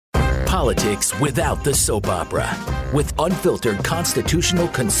politics without the soap opera, with unfiltered constitutional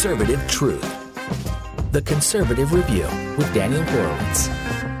conservative truth. The Conservative Review with Daniel Horowitz.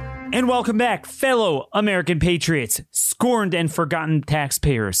 And welcome back, fellow American patriots, scorned and forgotten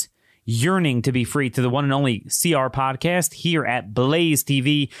taxpayers, yearning to be free to the one and only CR podcast here at Blaze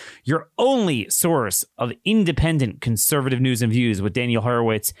TV, your only source of independent conservative news and views with Daniel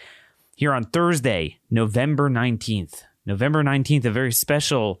Horowitz here on Thursday, November 19th. November 19th, a very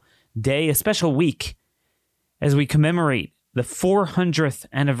special day, a special week as we commemorate the 400th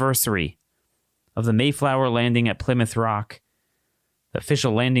anniversary of the Mayflower landing at Plymouth Rock. The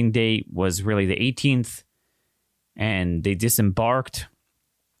official landing date was really the 18th, and they disembarked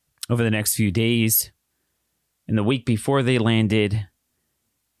over the next few days. And the week before they landed,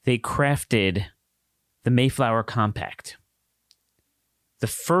 they crafted the Mayflower Compact, the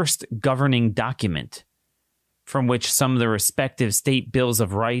first governing document from which some of the respective state bills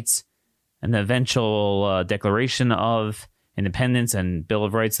of rights and the eventual Declaration of Independence and Bill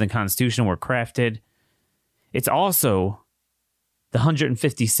of Rights and the Constitution were crafted. It's also the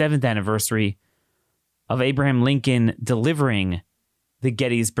 157th anniversary of Abraham Lincoln delivering the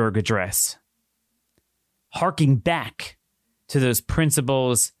Gettysburg Address, harking back to those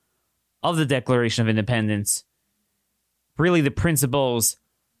principles of the Declaration of Independence, really the principles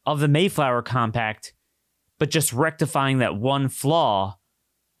of the Mayflower Compact, but just rectifying that one flaw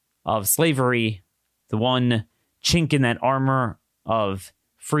of slavery, the one chink in that armor of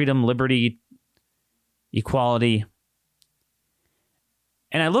freedom, liberty, equality.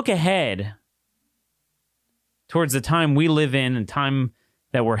 And I look ahead towards the time we live in and time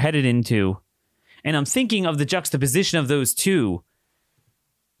that we're headed into, and I'm thinking of the juxtaposition of those two,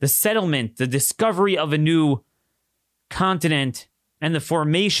 the settlement, the discovery of a new continent, and the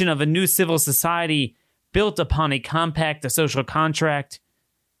formation of a new civil society built upon a compact, a social contract,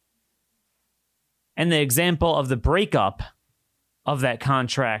 and the example of the breakup of that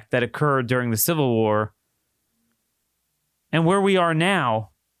contract that occurred during the Civil War. And where we are now,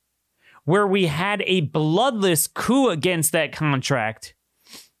 where we had a bloodless coup against that contract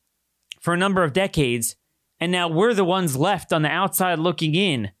for a number of decades, and now we're the ones left on the outside looking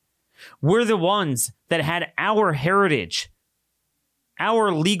in. We're the ones that had our heritage,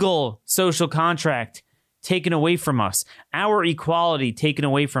 our legal social contract taken away from us, our equality taken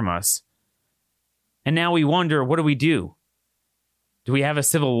away from us. And now we wonder, what do we do? Do we have a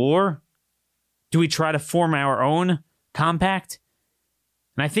civil war? Do we try to form our own compact?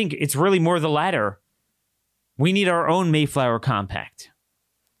 And I think it's really more the latter. We need our own Mayflower Compact.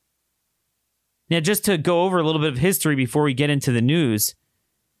 Now, just to go over a little bit of history before we get into the news,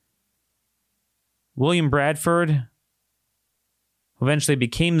 William Bradford, who eventually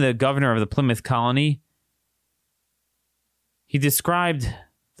became the governor of the Plymouth colony, he described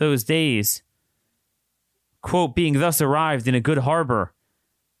those days, quote, being thus arrived in a good harbor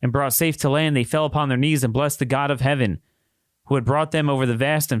and brought safe to land, they fell upon their knees and blessed the God of heaven, who had brought them over the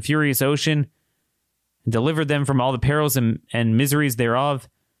vast and furious ocean and delivered them from all the perils and miseries thereof,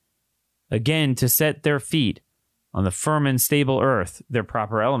 again to set their feet on the firm and stable earth, their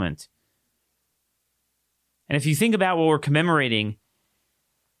proper element. And if you think about what we're commemorating,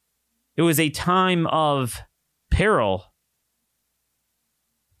 it was a time of peril,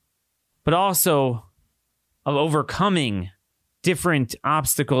 but also of overcoming different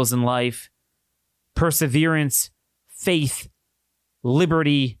obstacles in life, perseverance, faith,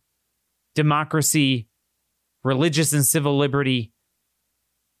 liberty, democracy, religious and civil liberty.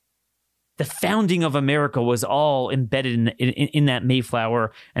 The founding of America was all embedded in that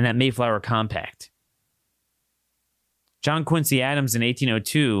Mayflower and that Mayflower Compact. John Quincy Adams in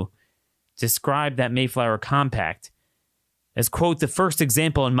 1802 described that Mayflower Compact as, quote, the first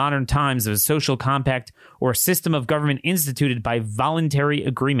example in modern times of a social compact or a system of government instituted by voluntary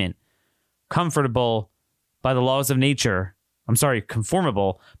agreement, conformable by the laws of nature,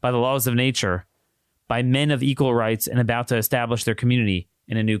 by men of equal rights and about to establish their community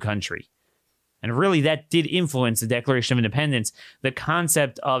in a new country. And really, that did influence the Declaration of Independence, the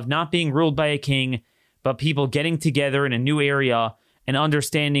concept of not being ruled by a king, but people getting together in a new area and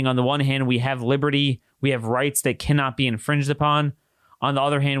understanding, on the one hand, we have liberty, we have rights that cannot be infringed upon. On the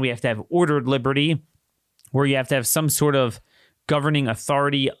other hand, we have to have ordered liberty, where you have to have some sort of governing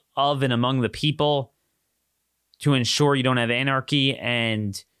authority of and among the people to ensure you don't have anarchy.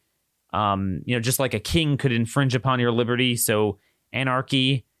 And, just like a king could infringe upon your liberty, so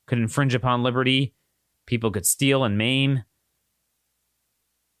anarchy could infringe upon liberty. People could steal and maim.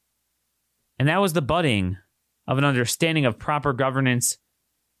 And that was the budding of an understanding of proper governance,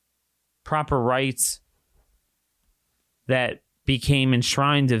 proper rights, that became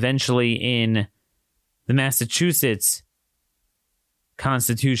enshrined eventually in the Massachusetts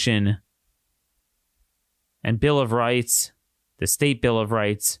Constitution and Bill of Rights, the State Bill of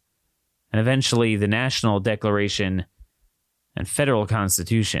Rights, and eventually the National Declaration and Federal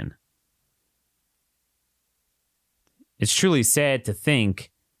Constitution. It's truly sad to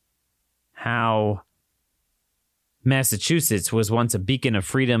think how Massachusetts was once a beacon of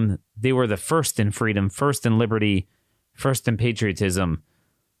freedom. They were the first in freedom, first in liberty, first in patriotism.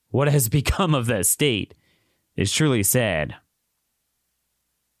 What has become of that state is truly sad.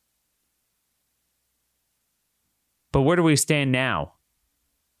 But where do we stand now?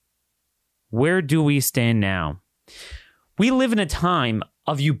 Where do we stand now? We live in a time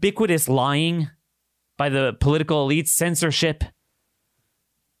of ubiquitous lying by the political elites, censorship,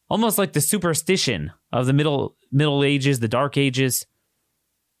 almost like the superstition of the Middle Ages, the Dark Ages.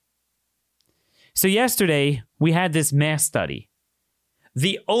 So yesterday, we had this mass study.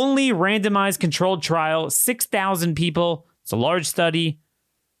 The only randomized controlled trial, 6,000 people. It's a large study.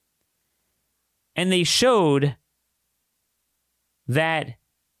 And they showed that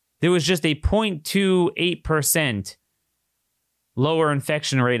there was just a 0.28% lower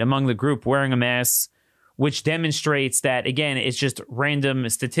infection rate among the group wearing a mask, which demonstrates that, again, it's just random.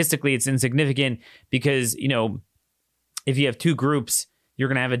 Statistically, it's insignificant because, if you have two groups, you're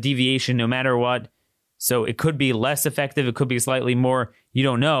going to have a deviation no matter what. So it could be less effective. It could be slightly more. You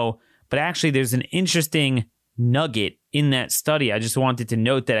don't know. But actually, there's an interesting nugget in that study. I just wanted to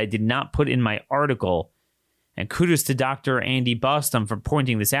note that I did not put in my article. And kudos to Dr. Andy Bustam for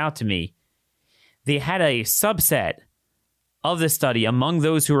pointing this out to me. They had a subset of the study among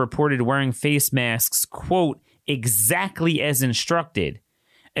those who reported wearing face masks, quote, exactly as instructed,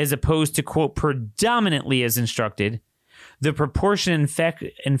 as opposed to, quote, predominantly as instructed. The proportion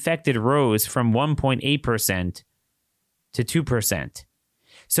infected rose from 1.8% to 2%.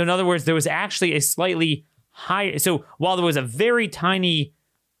 So in other words, there was actually a slightly higher. So while there was a very tiny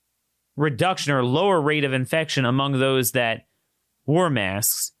reduction or lower rate of infection among those that wore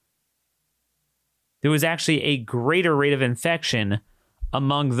masks, there was actually a greater rate of infection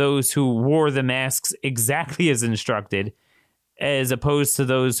among those who wore the masks exactly as instructed, as opposed to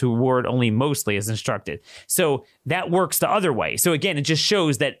those who wore it only mostly as instructed. So that works the other way. So again, it just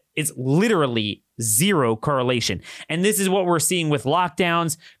shows that it's literally zero correlation. And this is what we're seeing with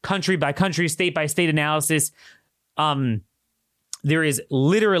lockdowns, country by country, state by state analysis. There is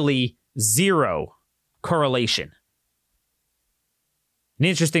literally zero correlation. An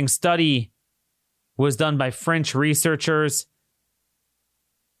interesting study was done by French researchers,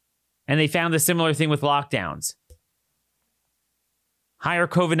 and they found a similar thing with lockdowns. Higher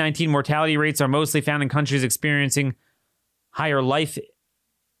COVID-19 mortality rates are mostly found in countries experiencing higher life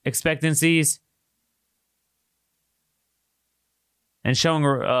expectancies and showing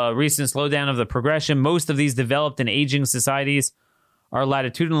a recent slowdown of the progression. Most of these developed and aging societies are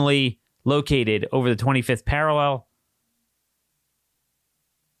latitudinally located over the 25th parallel.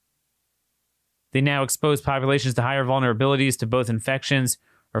 They now expose populations to higher vulnerabilities to both infections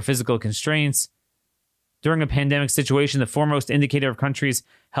or physical constraints. During a pandemic situation, the foremost indicator of countries'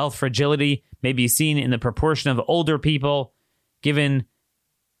 health fragility may be seen in the proportion of older people, given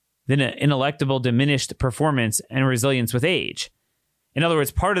the ineluctable diminished performance and resilience with age. In other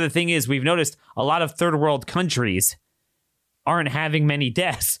words, part of the thing is we've noticed a lot of third world countries aren't having many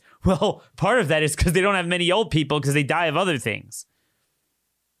deaths. Well, part of that is because they don't have many old people because they die of other things.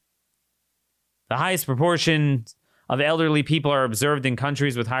 The highest proportion of elderly people are observed in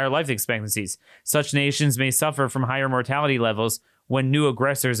countries with higher life expectancies. Such nations may suffer from higher mortality levels when new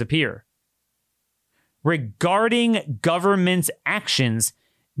aggressors appear. Regarding government's actions,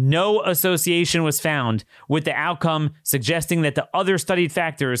 no association was found with the outcome, suggesting that the other studied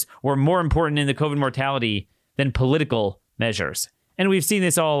factors were more important in the COVID mortality than political measures. And we've seen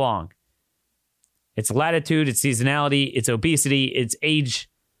this all along. It's latitude, it's seasonality, it's obesity, it's age.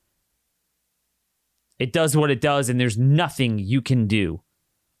 It does what it does, and there's nothing you can do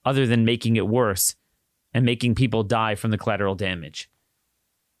other than making it worse and making people die from the collateral damage.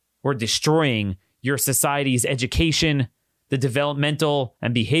 Or destroying your society's education, the developmental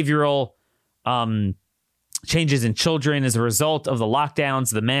and behavioral changes in children as a result of the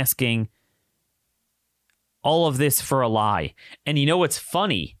lockdowns, the masking. All of this for a lie. And you know what's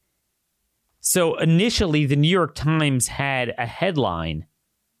funny? So initially, the New York Times had a headline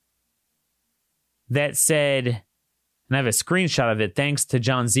that said, and I have a screenshot of it, thanks to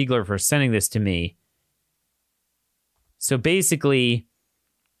John Ziegler for sending this to me. So basically,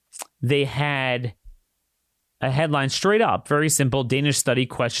 they had a headline straight up, very simple, Danish study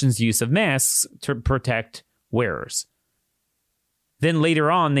questions use of masks to protect wearers. Then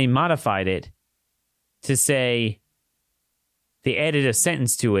later on, they modified it to say, they added a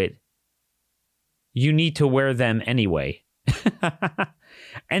sentence to it, you need to wear them anyway.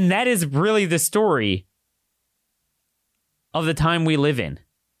 And that is really the story of the time we live in.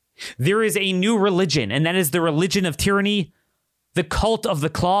 There is a new religion, and that is the religion of tyranny, the cult of the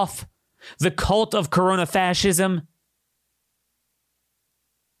cloth, the cult of corona fascism,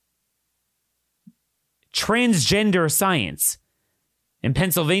 transgender science. In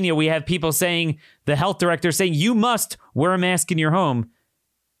Pennsylvania, we have people saying, the health director saying, you must wear a mask in your home,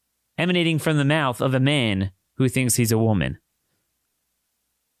 emanating from the mouth of a man who thinks he's a woman.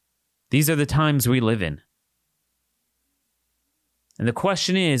 These are the times we live in. And the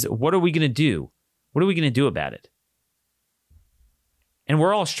question is, what are we going to do? What are we going to do about it? And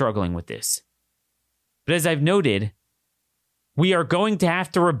we're all struggling with this. But as I've noted, we are going to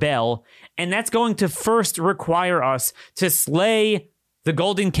have to rebel, and that's going to first require us to slay the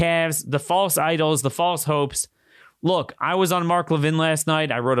golden calves, the false idols, the false hopes. Look, I was on Mark Levin last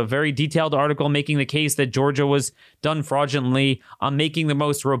night. I wrote a very detailed article making the case that Georgia was done fraudulently. I'm making the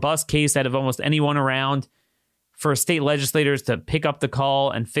most robust case out of almost anyone around for state legislators to pick up the call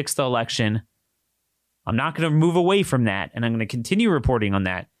and fix the election. I'm not going to move away from that, and I'm going to continue reporting on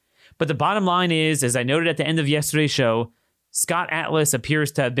that. But the bottom line is, as I noted at the end of yesterday's show, Scott Atlas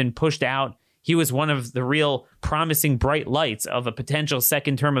appears to have been pushed out. He was one of the real promising bright lights of a potential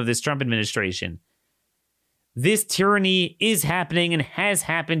second term of this Trump administration. This tyranny is happening and has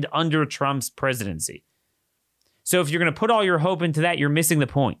happened under Trump's presidency. So if you're going to put all your hope into that, you're missing the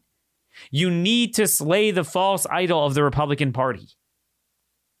point. You need to slay the false idol of the Republican Party.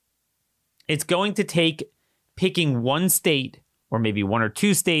 It's going to take picking one state, or maybe one or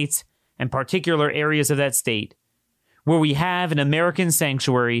two states, and particular areas of that state, where we have an American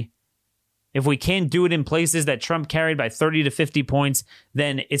sanctuary. If we can't do it in places that Trump carried by 30 to 50 points,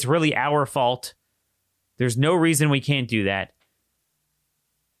 then it's really our fault. There's no reason we can't do that.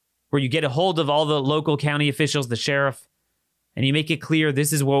 Where you get a hold of all the local county officials, the sheriff, and you make it clear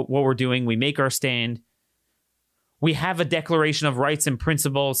this is what we're doing. We make our stand. We have a declaration of rights and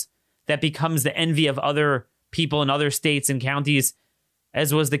principles that becomes the envy of other people in other states and counties,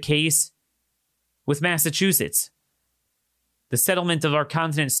 as was the case with Massachusetts. The settlement of our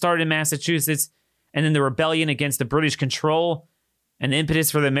continent started in Massachusetts, and then the rebellion against the British control and the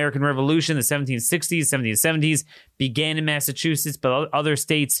impetus for the American Revolution, the 1760s, 1770s, began in Massachusetts, but other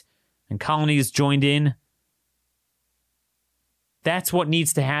states and colonies joined in. That's what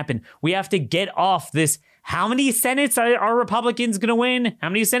needs to happen. We have to get off this. How many Senates are Republicans going to win? How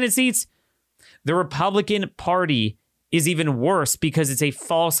many Senate seats? The Republican Party is even worse because it's a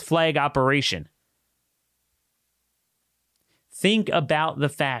false flag operation. Think about the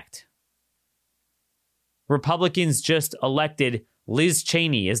fact Republicans just elected Liz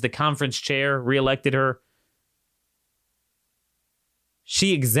Cheney as the conference chair, reelected her.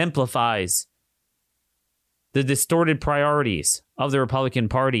 She exemplifies the distorted priorities of the Republican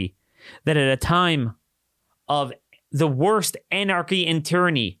Party, that at a time of the worst anarchy and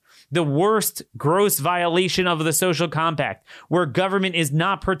tyranny, the worst gross violation of the social compact, where government is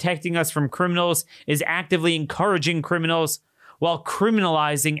not protecting us from criminals, is actively encouraging criminals, while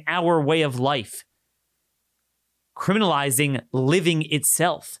criminalizing our way of life, criminalizing living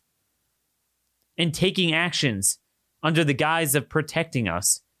itself, and taking actions under the guise of protecting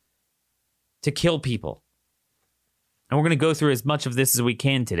us to kill people. And we're going to go through as much of this as we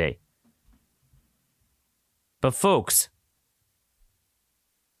can today. But folks,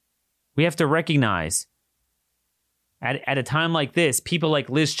 we have to recognize at a time like this, people like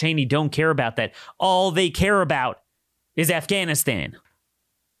Liz Cheney don't care about that. All they care about is Afghanistan.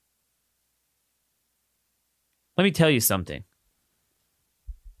 Let me tell you something.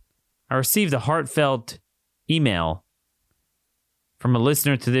 I received a heartfelt email from a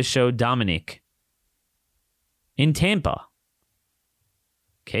listener to this show, Dominic, in Tampa.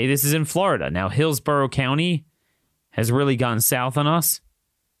 Okay, this is in Florida. Now, Hillsborough County has really gone south on us.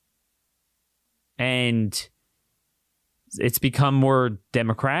 And it's become more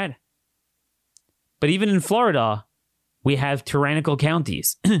Democrat. But even in Florida, we have tyrannical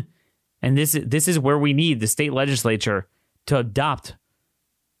counties. And this is where we need the state legislature to adopt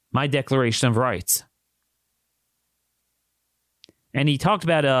my Declaration of Rights. And he talked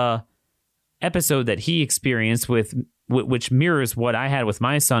about a episode that he experienced with which mirrors what I had with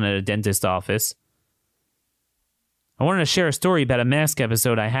my son at a dentist office. I wanted to share a story about a mask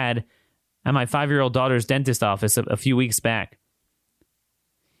episode I had at my 5-year-old daughter's dentist office a few weeks back.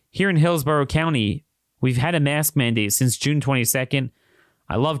 Here in Hillsborough County, we've had a mask mandate since June 22nd.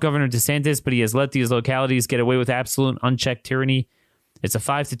 I love Governor DeSantis, but he has let these localities get away with absolute unchecked tyranny It's a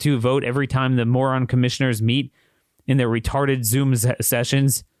 5-2 vote every time the moron commissioners meet in their retarded Zoom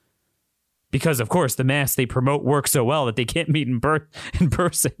sessions. Because, of course, the masks they promote work so well that they can't meet in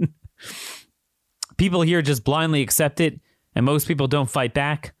person. People here just blindly accept it, and most people don't fight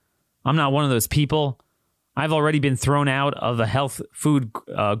back. I'm not one of those people. I've already been thrown out of a health food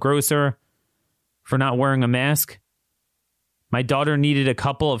grocer for not wearing a mask. My daughter needed a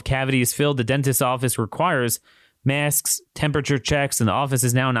couple of cavities filled. The dentist's office requires masks, temperature checks, and the office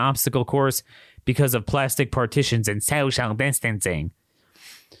is now an obstacle course because of plastic partitions and social distancing.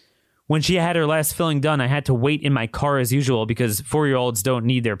 When she had her last filling done, I had to wait in my car as usual because 4-year-olds don't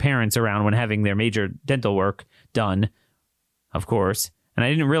need their parents around when having their major dental work done, of course. And I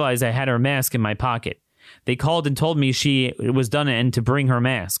didn't realize I had her mask in my pocket. They called and told me she was done and to bring her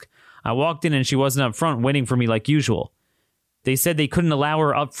mask. I walked in and she wasn't up front waiting for me like usual. They said they couldn't allow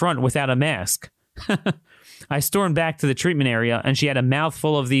her up front without a mask. I stormed back to the treatment area and she had a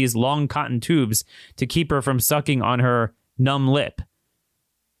mouthful of these long cotton tubes to keep her from sucking on her numb lip.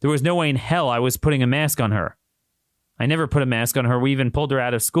 There was no way in hell I was putting a mask on her. I never put a mask on her. We even pulled her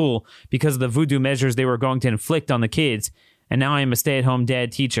out of school because of the voodoo measures they were going to inflict on the kids, and now I am a stay-at-home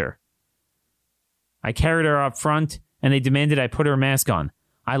dad teacher. I carried her up front, and they demanded I put her mask on.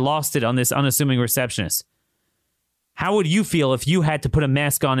 I lost it on this unassuming receptionist. How would you feel if you had to put a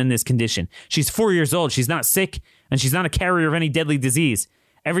mask on in this condition? She's 4 years old, she's not sick, and she's not a carrier of any deadly disease.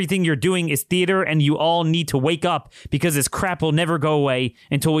 Everything you're doing is theater, and you all need to wake up because this crap will never go away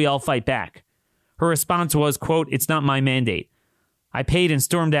until we all fight back. Her response was, quote, "It's not my mandate." I paid and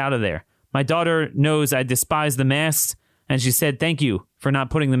stormed out of there. My daughter knows I despise the masks, and she said, "Thank you for not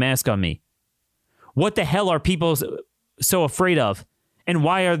putting the mask on me." What the hell are people so afraid of? And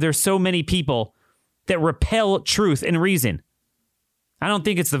why are there so many people that repel truth and reason? I don't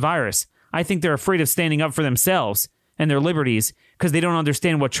think it's the virus. I think they're afraid of standing up for themselves and their liberties because they don't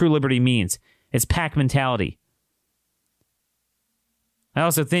understand what true liberty means. It's pack mentality. I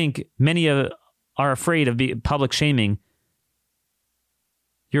also think many are afraid of public shaming.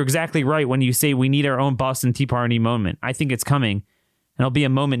 You're exactly right when you say we need our own Boston Tea Party moment. I think it's coming, and it'll be a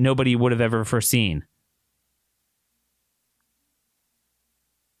moment nobody would have ever foreseen.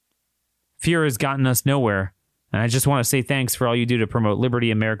 Fear has gotten us nowhere, and I just want to say thanks for all you do to promote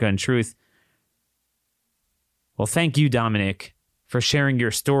liberty, America, and truth. Well, thank you, Dominic, for sharing your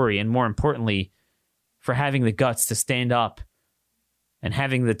story, and more importantly, for having the guts to stand up and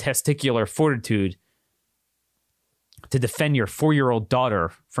having the testicular fortitude to defend your 4-year-old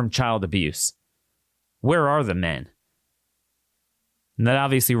daughter from child abuse. Where are the men? And that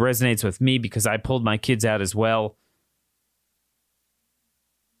obviously resonates with me because I pulled my kids out as well.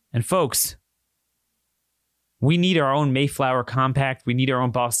 And folks, we need our own Mayflower Compact. We need our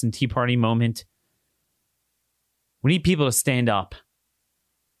own Boston Tea Party moment. We need people to stand up.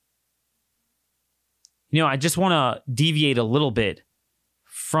 You know, I just want to deviate a little bit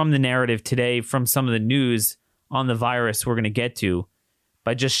from the narrative today, from some of the news on the virus we're going to get to,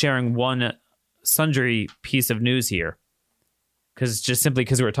 by just sharing one sundry piece of news here. Because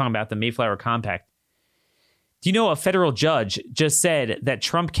we're talking about the Mayflower Compact. Do you know a federal judge just said that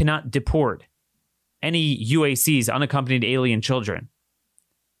Trump cannot deport any UACs, unaccompanied alien children?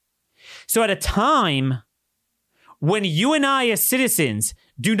 So at a time when you and I as citizens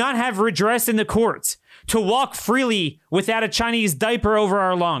do not have redress in the courts to walk freely without a Chinese diaper over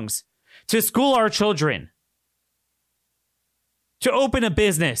our lungs, to school our children, to open a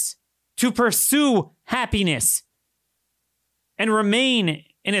business, to pursue happiness, and remain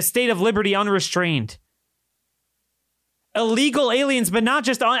in a state of liberty unrestrained. Illegal aliens, but not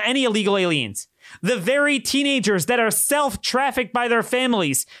just any illegal aliens. The very teenagers that are self-trafficked by their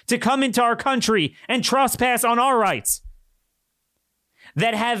families to come into our country and trespass on our rights.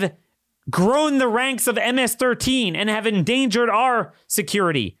 That have grown the ranks of MS-13 and have endangered our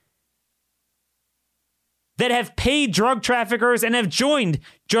security. That have paid drug traffickers and have joined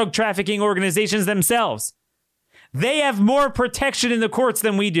drug trafficking organizations themselves. They have more protection in the courts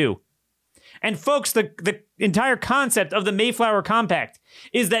than we do. And folks, the entire concept of the Mayflower Compact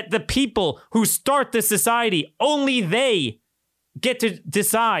is that the people who start the society, only they get to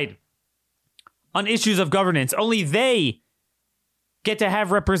decide on issues of governance. Only they get to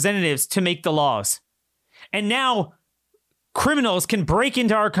have representatives to make the laws. And now criminals can break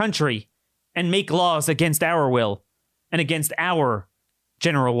into our country and make laws against our will and against our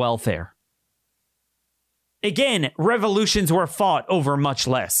general welfare. Again, revolutions were fought over much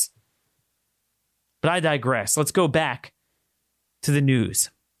less. But I digress. Let's go back to the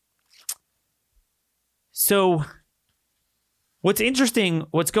news. So, what's interesting,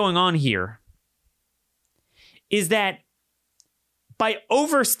 what's going on here, is that by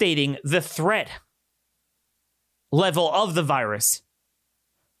overstating the threat level of the virus,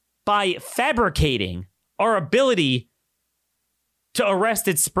 by fabricating our ability to arrest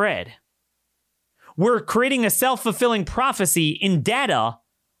its spread. We're creating a self-fulfilling prophecy in data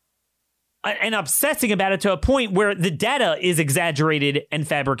and obsessing about it to a point where the data is exaggerated and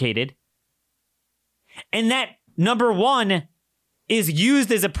fabricated. And that, number one, is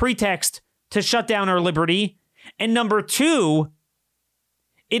used as a pretext to shut down our liberty. And number two,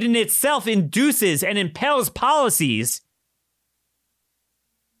 it in itself induces and impels policies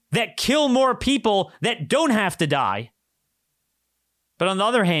that kill more people that don't have to die. But on the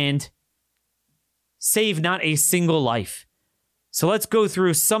other hand, save not a single life. So let's go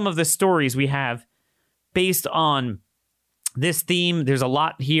through some of the stories we have based on this theme. There's a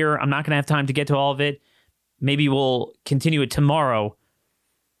lot here. I'm not going to have time to get to all of it. Maybe we'll continue it tomorrow.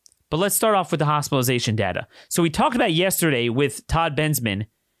 But let's start off with the hospitalization data. So we talked about yesterday with Todd Bensman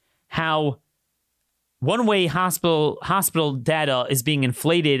how one-way hospital data is being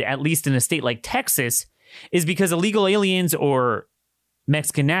inflated, at least in a state like Texas, is because illegal aliens or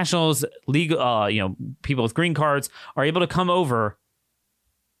Mexican nationals, legal, people with green cards are able to come over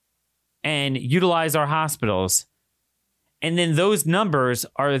and utilize our hospitals. And then those numbers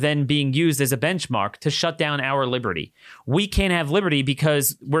are then being used as a benchmark to shut down our liberty. We can't have liberty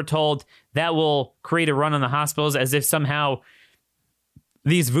because we're told that will create a run on the hospitals, as if somehow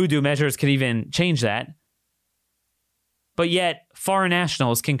these voodoo measures could even change that. But yet, foreign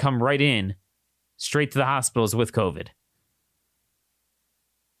nationals can come right in, straight to the hospitals with COVID.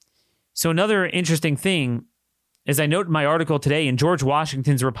 So another interesting thing, as I note in my article today in George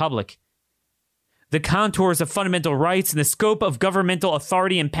Washington's Republic, the contours of fundamental rights and the scope of governmental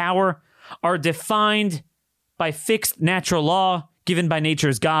authority and power are defined by fixed natural law given by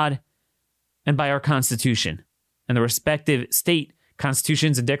nature's God and by our Constitution and the respective state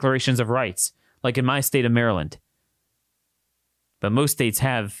constitutions and declarations of rights, like in my state of Maryland. But most states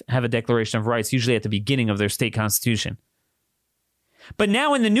have a Declaration of Rights, usually at the beginning of their state constitution. But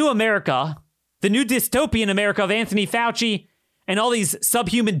now in the new America, the new dystopian America of Anthony Fauci and all these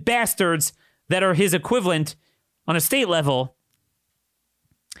subhuman bastards that are his equivalent on a state level,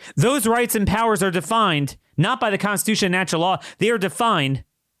 those rights and powers are defined not by the Constitution and natural law. They are defined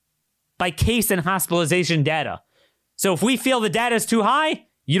by case and hospitalization data. So if we feel the data is too high,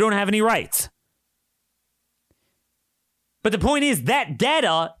 you don't have any rights. But the point is that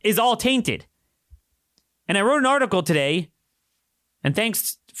data is all tainted. And I wrote an article today, and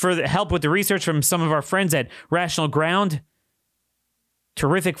thanks for the help with the research from some of our friends at Rational Ground,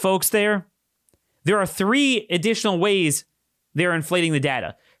 terrific folks there. There are 3 additional ways they're inflating the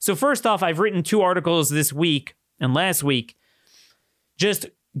data. So first off, I've written 2 articles this week and last week, just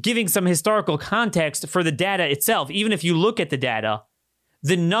giving some historical context for the data itself. Even if you look at the data,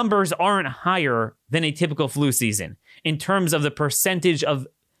 the numbers aren't higher than a typical flu season in terms of the percentage of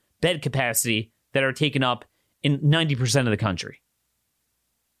bed capacity that are taken up in 90% of the country.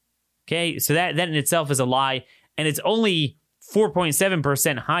 Okay, so that in itself is a lie, and it's only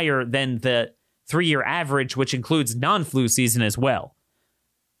 4.7% higher than the 3-year average, which includes non-flu season as well.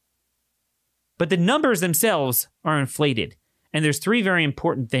 But the numbers themselves are inflated, and there's 3 very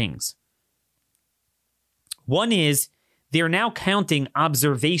important things. One is they are now counting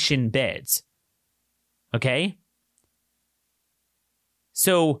observation beds. Okay?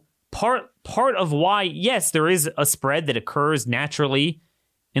 So part of why, yes, there is a spread that occurs naturally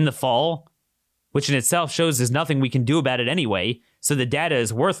in the fall, which in itself shows there's nothing we can do about it anyway, so the data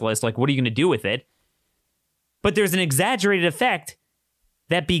is worthless. Like, what are you going to do with it? But there's an exaggerated effect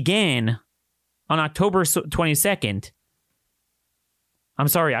that began on October 6th.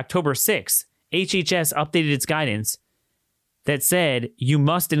 HHS updated its guidance that said you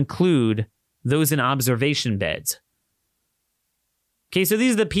must include those in observation beds. Okay, so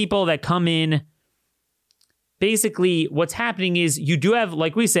these are the people that come in. Basically, what's happening is you do have,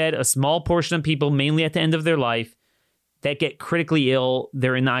 like we said, a small portion of people, mainly at the end of their life, that get critically ill.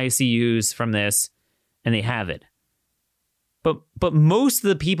 They're in the ICUs from this, and they have it. But most of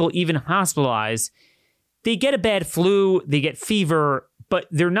the people, even hospitalized, they get a bad flu, they get fever, but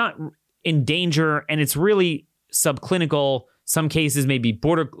they're not in danger, and it's really subclinical. Some cases may be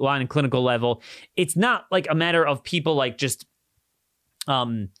borderline clinical level. It's not like a matter of people like just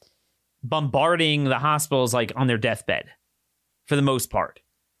bombarding the hospitals like on their deathbed for the most part.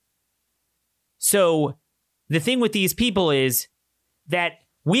 So the thing with these people is that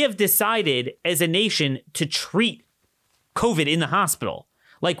we have decided as a nation to treat COVID in the hospital,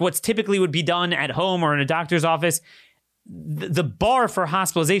 like what's typically would be done at home or in a doctor's office. The bar for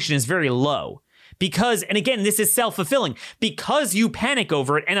hospitalization is very low Because, and again, this is self-fulfilling, because you panic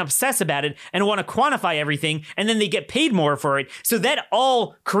over it and obsess about it and want to quantify everything, and then they get paid more for it. So that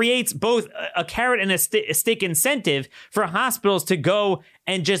all creates both a carrot and a stick incentive for hospitals to go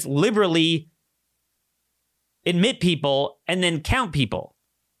and just liberally admit people and then count people.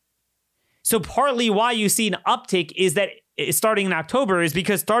 So partly why you see an uptick is that starting in October is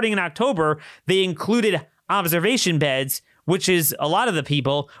because starting in October, they included observation beds, which is a lot of the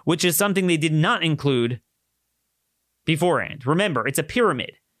people, which is something they did not include beforehand. Remember, it's a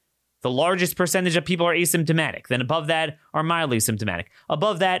pyramid. The largest percentage of people are asymptomatic. Then above that are mildly symptomatic.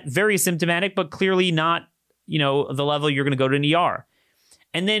 Above that, very symptomatic, but clearly not, the level you're going to go to an ER.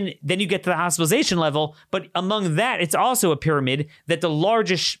 And then you get to the hospitalization level. But among that, it's also a pyramid that the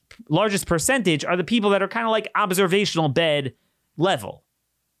largest percentage are the people that are kind of like observational bed level.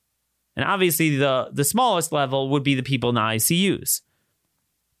 And obviously, the smallest level would be the people in the ICUs.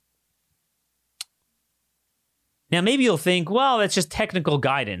 Now, maybe you'll think, well, that's just technical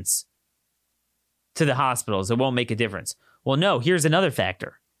guidance to the hospitals. It won't make a difference. Well, no, here's another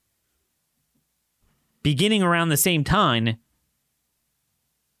factor. Beginning around the same time,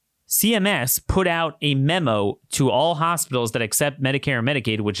 CMS put out a memo to all hospitals that accept Medicare and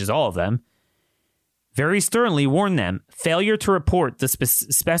Medicaid, which is all of them, very sternly warned them, failure to report the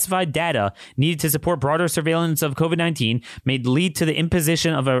specified data needed to support broader surveillance of COVID-19 may lead to the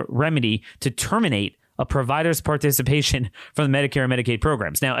imposition of a remedy to terminate a provider's participation from the Medicare and Medicaid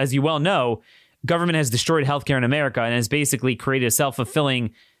programs. Now, as you well know, government has destroyed healthcare in America and has basically created a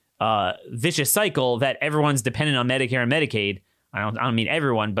self-fulfilling vicious cycle that everyone's dependent on Medicare and Medicaid. I don't mean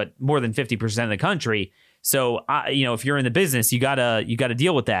everyone, but more than 50% of the country. So, if you're in the business, you gotta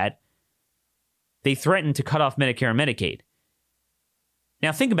deal with that. They threatened to cut off Medicare and Medicaid.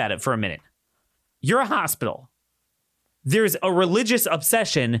 Now, think about it for a minute. You're a hospital. There's a religious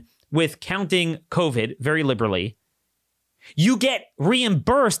obsession with counting COVID very liberally. You get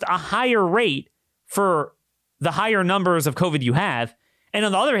reimbursed a higher rate for the higher numbers of COVID you have. And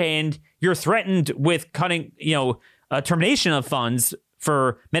on the other hand, you're threatened with cutting, termination of funds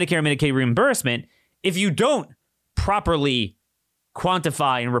for Medicare and Medicaid reimbursement if you don't properly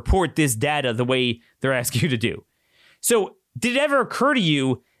quantify and report this data the way they're asking you to do. So did it ever occur to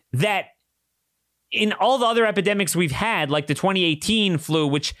you that in all the other epidemics we've had, like the 2018 flu,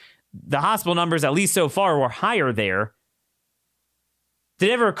 which the hospital numbers, at least so far, were higher there, did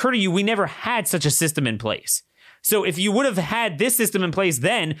it ever occur to you we never had such a system in place? So if you would have had this system in place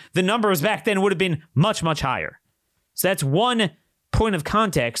then, the numbers back then would have been much, much higher. So that's one point of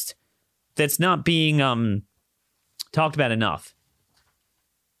context that's not being talked about enough.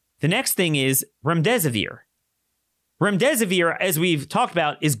 The next thing is remdesivir. Remdesivir, as we've talked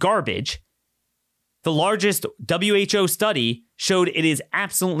about, is garbage. The largest WHO study showed it is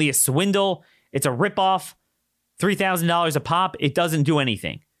absolutely a swindle. It's a ripoff. $3,000 a pop. It doesn't do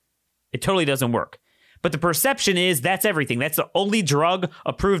anything. It totally doesn't work. But the perception is that's everything. That's the only drug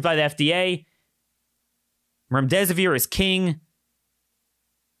approved by the FDA. Remdesivir is king.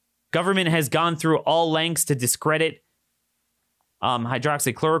 Government has gone through all lengths to discredit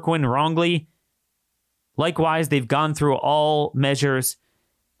hydroxychloroquine wrongly. Likewise, they've gone through all measures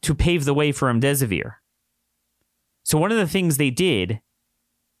to pave the way for remdesivir. So one of the things they did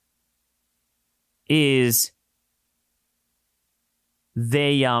is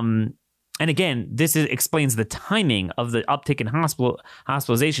they, and again, this explains the timing of the uptick in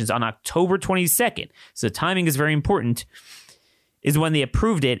hospitalizations on October 22nd. So the timing is very important, is when they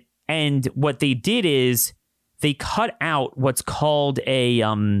approved it. And what they did is they cut out what's called a,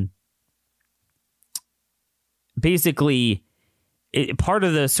 basically, part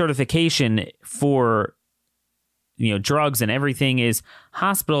of the certification for, drugs and everything is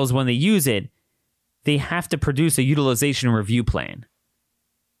hospitals, when they use it, they have to produce a utilization review plan.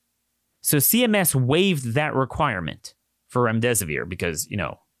 So CMS waived that requirement for remdesivir because,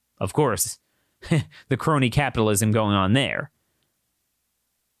 of course, the crony capitalism going on there.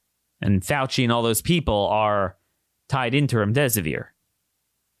 And Fauci and all those people are tied into remdesivir.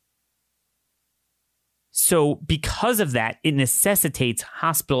 So because of that, it necessitates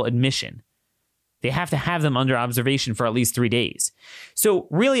hospital admission. They have to have them under observation for at least 3 days. So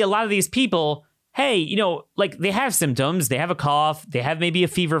really, a lot of these people, hey, they have symptoms, they have a cough, they have maybe a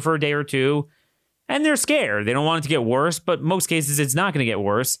fever for a day or two, and they're scared. They don't want it to get worse, but most cases it's not going to get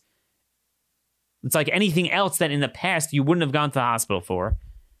worse. It's like anything else that in the past you wouldn't have gone to the hospital for.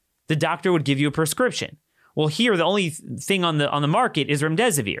 The doctor would give you a prescription. Well, here, the only thing on the market is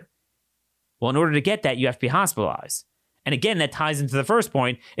remdesivir. Well, in order to get that, you have to be hospitalized. And again, that ties into the first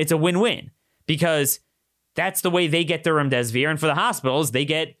point. It's a win-win because that's the way they get their remdesivir. And for the hospitals, they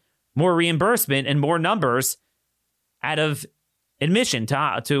get more reimbursement and more numbers out of admission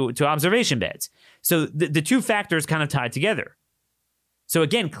to observation beds. So the two factors kind of tied together. So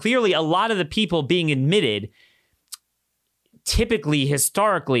again, clearly a lot of the people being admitted typically,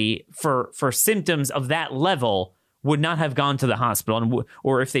 historically, for symptoms of that level would not have gone to the hospital.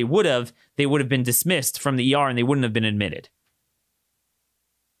 Or if they would have been dismissed from the ER and they wouldn't have been admitted.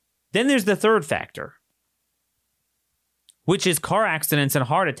 Then there's the third factor, which is car accidents and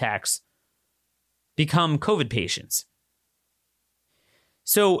heart attacks become COVID patients.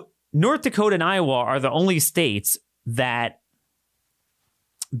 So North Dakota and Iowa are the only states that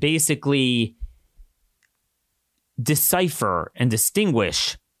basically decipher and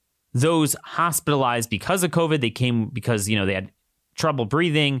distinguish those hospitalized because of COVID. They came because, they had trouble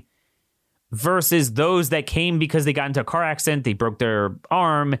breathing versus those that came because they got into a car accident. They broke their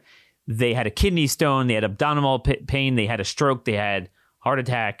arm. They had a kidney stone. They had abdominal pain. They had a stroke. They had heart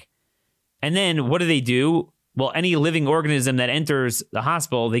attack. And then what do? Well, any living organism that enters the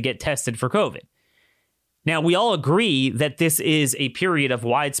hospital, they get tested for COVID. Now, we all agree that this is a period of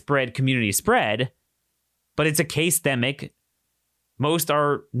widespread community spread, but it's a case-demic. Most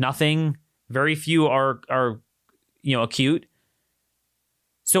are nothing. Very few are acute.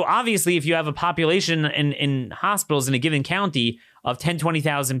 So obviously, if you have a population in hospitals in a given county of 10,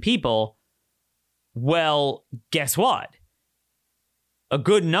 20,000 people, well, guess what? A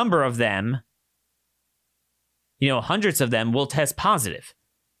good number of them, hundreds of them will test positive.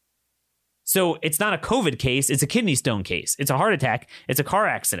 So it's not a COVID case, it's a kidney stone case. It's a heart attack, it's a car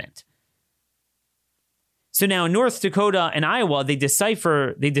accident. So now in North Dakota and Iowa, they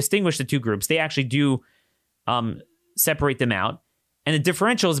distinguish the two groups. They actually do separate them out. And the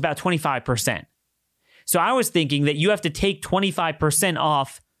differential is about 25%. So I was thinking that you have to take 25%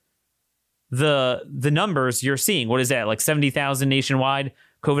 off the numbers you're seeing. What is that, like 70,000 nationwide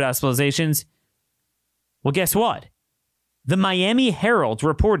COVID hospitalizations? Well, guess what? The Miami Herald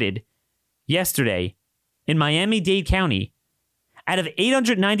reported yesterday in Miami-Dade County, out of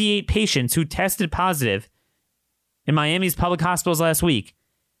 898 patients who tested positive in Miami's public hospitals last week,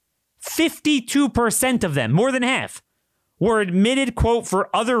 52% of them, more than half, were admitted, quote, for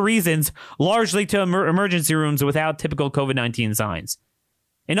other reasons, largely to emergency rooms without typical COVID-19 signs.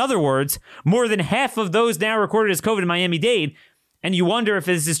 In other words, more than half of those now recorded as COVID in Miami-Dade, and you wonder if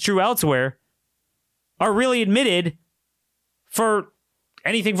this is true elsewhere, are really admitted for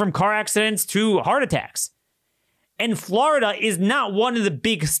anything from car accidents to heart attacks. And Florida is not one of the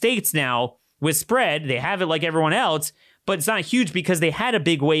big states now with spread. They have it like everyone else, but it's not huge because they had a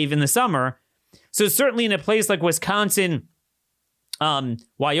big wave in the summer. So certainly in a place like Wisconsin,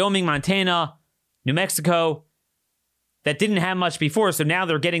 Wyoming, Montana, New Mexico, that didn't have much before. So now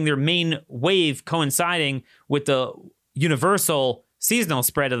they're getting their main wave coinciding with the universal seasonal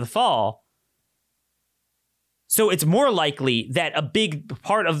spread of the fall. So it's more likely that a big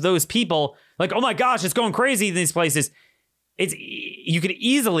part of those people, like, oh my gosh, it's going crazy in these places. You could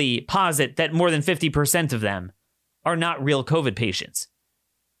easily posit that more than 50% of them are not real COVID patients.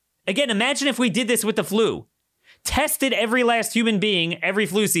 Again, imagine if we did this with the flu. Tested every last human being every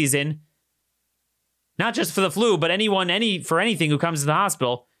flu season. Not just for the flu, but for anything who comes to the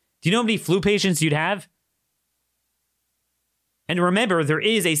hospital. Do you know how many flu patients you'd have? And remember, there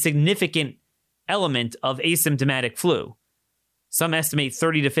is a significant element of asymptomatic flu. Some estimate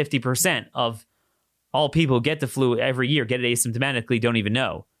 30 to 50% of all people who get the flu every year get it asymptomatically, don't even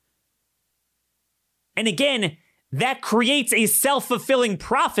know. And again, that creates a self-fulfilling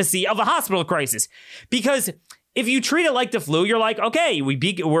prophecy of a hospital crisis. Because if you treat it like the flu, you're like, okay, we're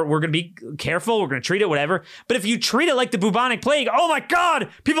going to be careful, we're going to treat it, whatever. But if you treat it like the bubonic plague, oh my God,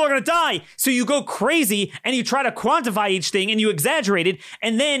 people are going to die. So you go crazy and you try to quantify each thing and you exaggerate it.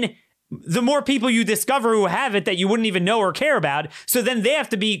 And then the more people you discover who have it that you wouldn't even know or care about, so then they have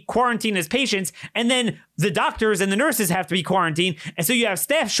to be quarantined as patients, and then the doctors and the nurses have to be quarantined, and so you have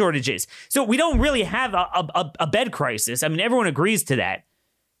staff shortages. So we don't really have a bed crisis. I mean, everyone agrees to that,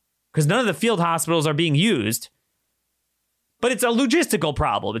 because none of the field hospitals are being used. But it's a logistical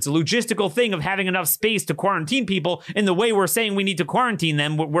problem. It's a logistical thing of having enough space to quarantine people in the way we're saying we need to quarantine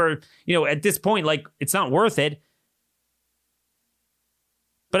them. We're, at this point, like, it's not worth it.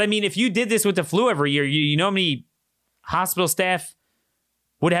 But I mean, if you did this with the flu every year, you know how many hospital staff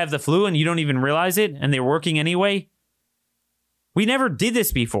would have the flu and you don't even realize it and they're working anyway? We never did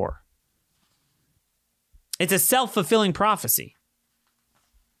this before. It's a self-fulfilling prophecy.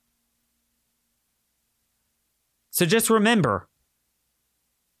 So just remember,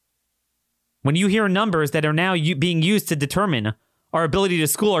 when you hear numbers that are now being used to determine our ability to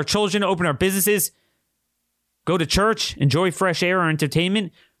school our children, open our businesses, go to church, enjoy fresh air or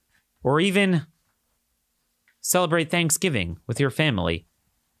entertainment, or even celebrate Thanksgiving with your family.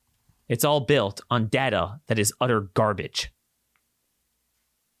 It's all built on data that is utter garbage.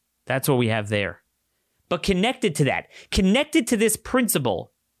 That's what we have there. But connected to that, connected to this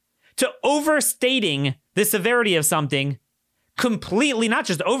principle, to overstating the severity of something, completely not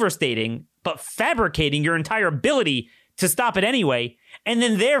just overstating, but fabricating your entire ability to stop it anyway, and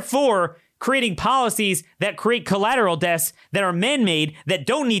then therefore creating policies that create collateral deaths that are man-made, that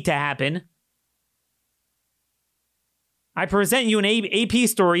don't need to happen. I present you an AP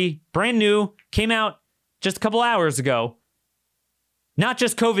story, brand new, came out just a couple hours ago. Not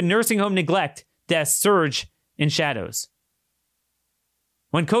just COVID nursing home neglect deaths surge in shadows.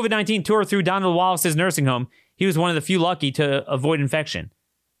 When COVID-19 tore through Donald Wallace's nursing home, he was one of the few lucky to avoid infection.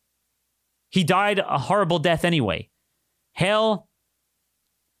 He died a horrible death anyway. Hale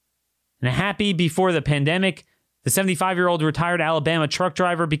and happy before the pandemic, the 75-year-old retired Alabama truck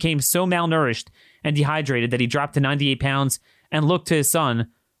driver became so malnourished and dehydrated that he dropped to 98 pounds and looked to his son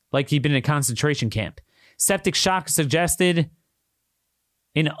like he'd been in a concentration camp. Septic shock suggested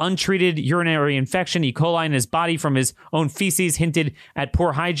an untreated urinary infection, E. coli in his body from his own feces hinted at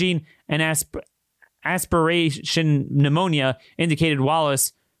poor hygiene, and aspiration pneumonia indicated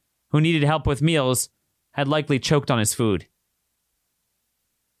Wallace, who needed help with meals, had likely choked on his food.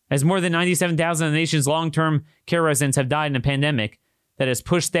 As more than 97,000 of the nation's long-term care residents have died in a pandemic that has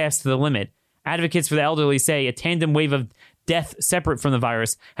pushed staffs to the limit, advocates for the elderly say a tandem wave of death separate from the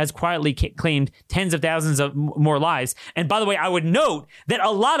virus has quietly claimed tens of thousands of more lives. And by the way, I would note that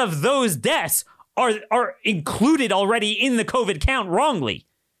a lot of those deaths are included already in the COVID count wrongly.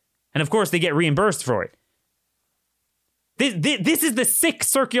 And of course, they get reimbursed for it. This is the sick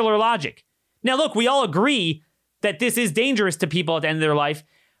circular logic. Now, look, we all agree that this is dangerous to people at the end of their life.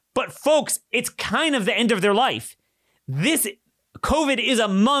 But folks, it's kind of the end of their life. This COVID is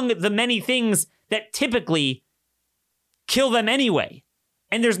among the many things that typically kill them anyway.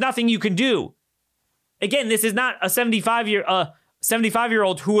 And there's nothing you can do. Again, this is not a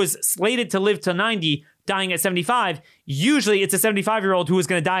 75-year-old who was slated to live to 90 dying at 75. Usually it's a 75-year-old who is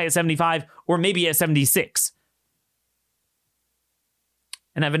going to die at 75 or maybe at 76.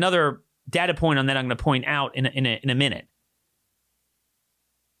 And I have another data point on that I'm going to point out in a minute.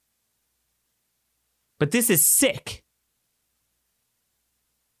 But this is sick.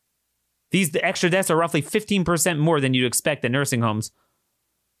 The extra deaths are roughly 15% more than you'd expect at nursing homes,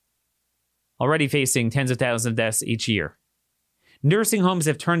 already facing tens of thousands of deaths each year. Nursing homes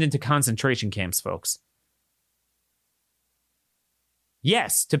have turned into concentration camps, folks.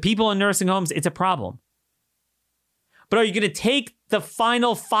 Yes, to people in nursing homes, it's a problem. But are you going to take the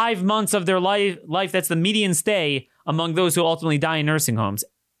final 5 months of their life, that's the median stay among those who ultimately die in nursing homes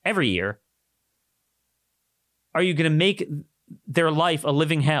every year? Are you going to make their life a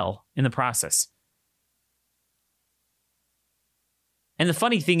living hell in the process? And the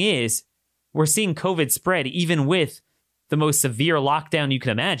funny thing is, we're seeing COVID spread even with the most severe lockdown you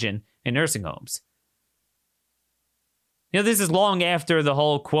can imagine in nursing homes. This is long after the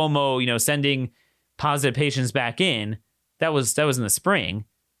whole Cuomo, sending positive patients back in. That was in the spring.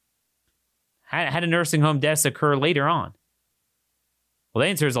 Had a nursing home deaths occur later on? Well, the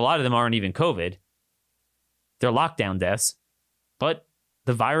answer is a lot of them aren't even COVID. They're lockdown deaths, but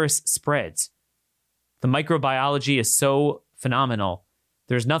the virus spreads. The microbiology is so phenomenal,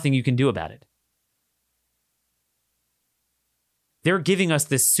 there's nothing you can do about it. They're giving us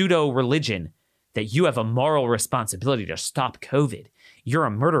this pseudo-religion that you have a moral responsibility to stop COVID. You're a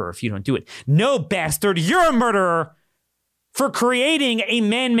murderer if you don't do it. No, bastard, you're a murderer for creating a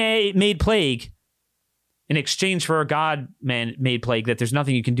man-made plague in exchange for a God-made plague that there's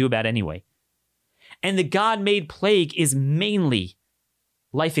nothing you can do about anyway. And the God-made plague is mainly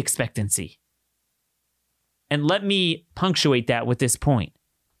life expectancy. And let me punctuate that with this point.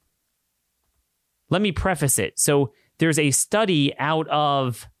 Let me preface it. So there's a study out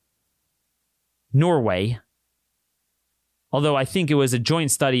of Norway, although I think it was a joint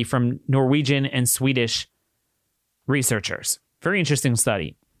study from Norwegian and Swedish researchers. Very interesting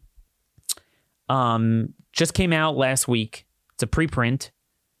study. Just came out last week. It's a preprint.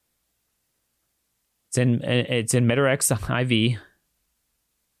 It's in Medarex IV.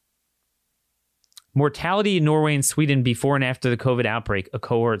 Mortality in Norway and Sweden before and after the COVID outbreak, a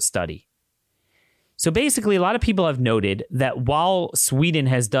cohort study. So basically, a lot of people have noted that while Sweden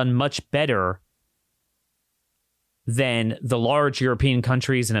has done much better than the large European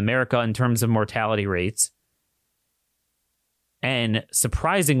countries in America in terms of mortality rates, and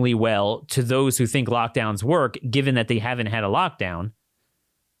surprisingly well to those who think lockdowns work, given that they haven't had a lockdown,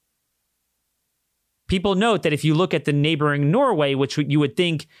 people note that if you look at the neighboring Norway, which you would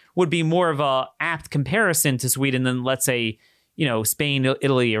think would be more of a apt comparison to Sweden than, let's say, Spain,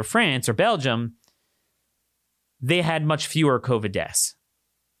 Italy, or France, or Belgium, they had much fewer COVID deaths.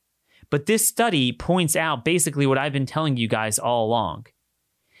 But this study points out basically what I've been telling you guys all along,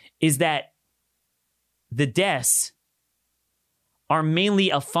 is that the deaths are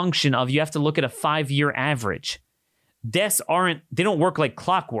mainly a function of, you have to look at a 5-year average. Deaths they don't work like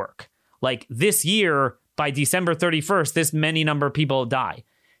clockwork. Like this year, by December 31st, this many number of people die.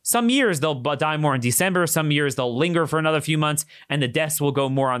 Some years they'll die more in December. Some years they'll linger for another few months, and the deaths will go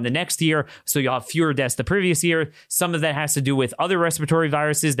more on the next year. So you'll have fewer deaths the previous year. Some of that has to do with other respiratory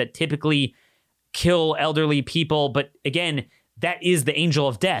viruses that typically kill elderly people. But again, that is the angel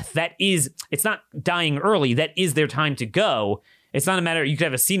of death. It's not dying early. That is their time to go. It's not a matter, you could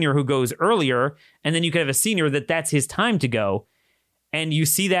have a senior who goes earlier, and then you could have a senior that's his time to go. And you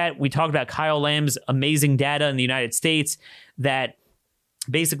see that, we talked about Kyle Lamb's amazing data in the United States, that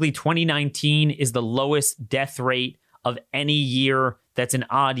basically 2019 is the lowest death rate of any year that's an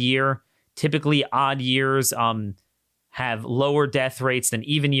odd year. Typically, odd years have lower death rates than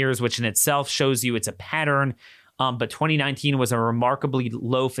even years, which in itself shows you it's a pattern. But 2019 was a remarkably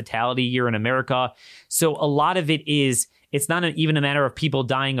low fatality year in America. So a lot of it is, it's not even a matter of people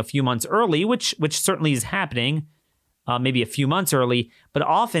dying a few months early, which certainly is happening, maybe a few months early, but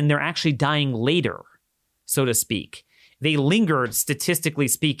often they're actually dying later, so to speak. They lingered, statistically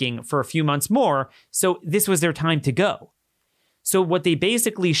speaking, for a few months more, so this was their time to go. So what they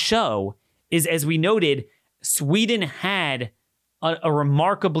basically show is, as we noted, Sweden had a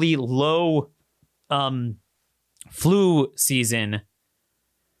remarkably low flu season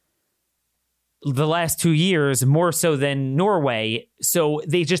the last 2 years, more so than Norway. So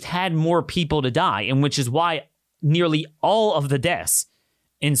they just had more people to die, and which is why nearly all of the deaths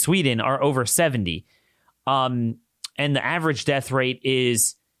in Sweden are over 70. And the average death rate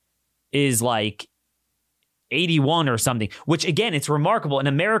is like 81 or something, which again, it's remarkable. In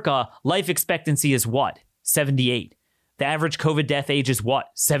America, life expectancy is what? 78. The average COVID death age is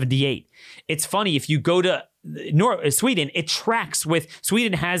what? 78. It's funny, if you go to Sweden, it tracks with,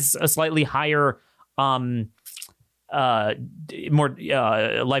 Sweden has a slightly higher, more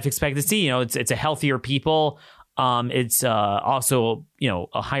life expectancy. It's a healthier people. It's also,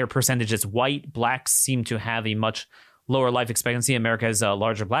 a higher percentage that's white. Blacks seem to have a much lower life expectancy. America has a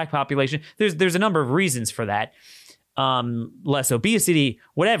larger black population. There's a number of reasons for that. Less obesity,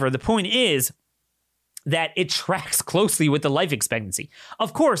 whatever. The point is that it tracks closely with the life expectancy.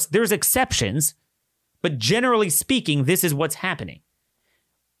 Of course, there's exceptions, but generally speaking, this is what's happening.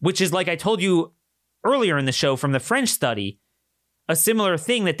 Which is, like I told you earlier in the show from the French study, a similar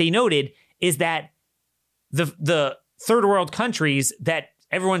thing that they noted is that the third world countries that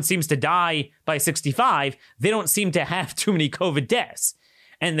everyone seems to die by 65, they don't seem to have too many COVID deaths.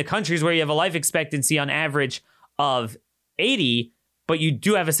 And the countries where you have a life expectancy on average of 80, but you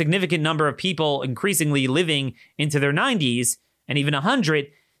do have a significant number of people increasingly living into their 90s and even 100,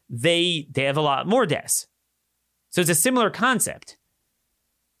 they have a lot more deaths. So it's a similar concept.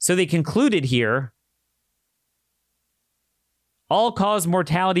 So they concluded here, all-cause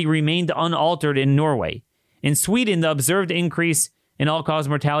mortality remained unaltered in Norway. In Sweden, the observed increase in all-cause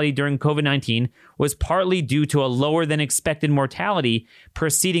mortality during COVID-19 was partly due to a lower than expected mortality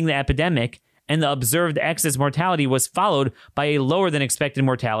preceding the epidemic, and the observed excess mortality was followed by a lower than expected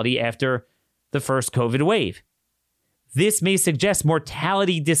mortality after the first COVID wave. This may suggest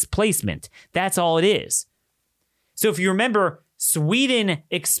mortality displacement. That's all it is. So if you remember, Sweden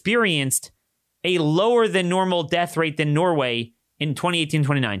experienced a lower than normal death rate than Norway in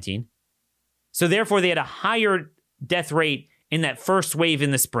 2018-2019. So therefore, they had a higher death rate in that first wave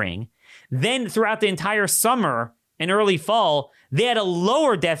in the spring. Then throughout the entire summer and early fall, they had a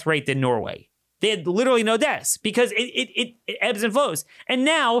lower death rate than Norway. They had literally no deaths because it ebbs and flows. And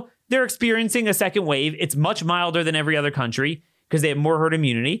now they're experiencing a second wave. It's much milder than every other country because they have more herd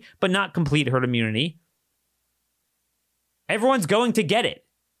immunity, but not complete herd immunity. Everyone's going to get it.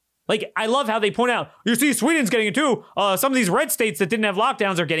 Like, I love how they point out, you see, Sweden's getting it too. Some of these red states that didn't have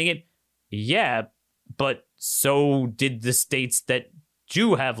lockdowns are getting it. Yeah, but so did the states that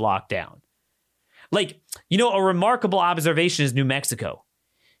do have lockdown. Like, a remarkable observation is New Mexico.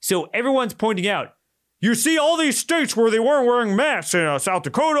 So everyone's pointing out, you see all these states where they weren't wearing masks in South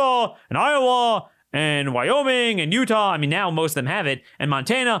Dakota and Iowa and Wyoming and Utah. I mean, now most of them have it. And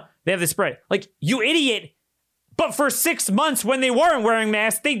Montana, they have the spread. Like, you idiot. But for 6 months when they weren't wearing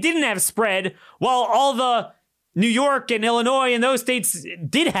masks, they didn't have spread, while all the New York and Illinois and those states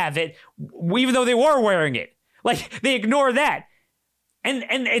did have it, even though they were wearing it. Like, they ignore that. And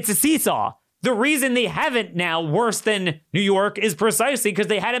it's a seesaw. The reason they haven't now worse than New York is precisely because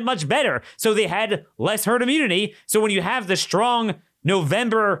they had it much better. So they had less herd immunity. So when you have the strong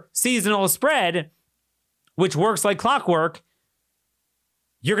November seasonal spread, which works like clockwork,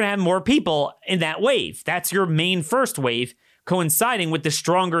 you're going to have more people in that wave. That's your main first wave coinciding with the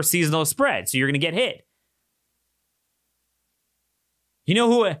stronger seasonal spread. So you're going to get hit. You know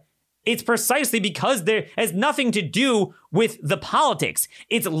who? It's precisely because there has nothing to do with the politics.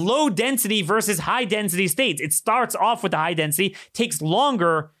 It's low density versus high density states. It starts off with the high density, takes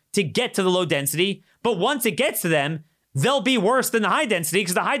longer to get to the low density, but once it gets to them, they'll be worse than the high density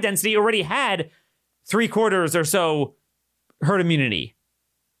because the high density already had 3/4 or so herd immunity.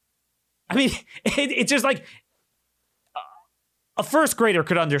 I mean, it's just like a first grader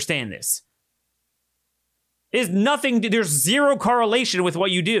could understand this. There's zero correlation with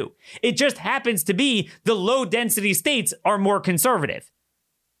what you do. It just happens to be the low density states are more conservative.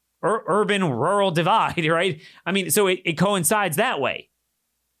 Urban rural divide, right? I mean, so it coincides that way.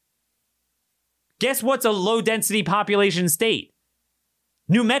 Guess what's a low density population state?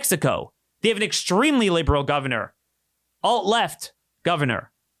 New Mexico. They have an extremely liberal governor, alt-left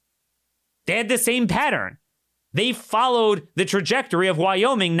governor. They had the same pattern. They followed the trajectory of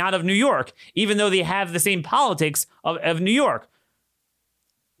Wyoming, not of New York, even though they have the same politics of New York,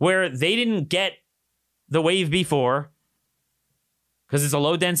 where they didn't get the wave before because it's a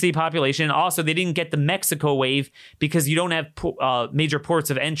low-density population. Also, they didn't get the Mexico wave because you don't have major ports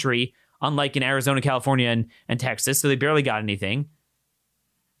of entry, unlike in Arizona, California, and Texas, so they barely got anything.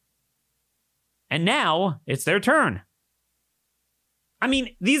 And now it's their turn. I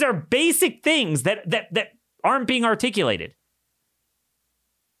mean, these are basic things that aren't being articulated.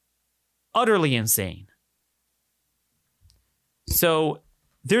 Utterly insane. So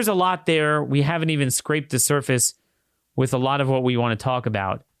there's a lot there. We haven't even scraped the surface with a lot of what we want to talk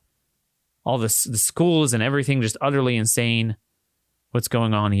about. All the schools and everything, just utterly insane. What's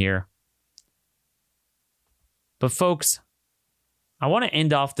going on here? But folks, I want to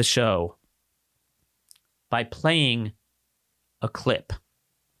end off the show by playing a clip.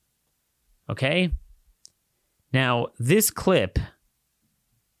 Okay? Now, this clip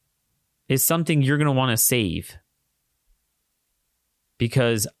is something you're going to want to save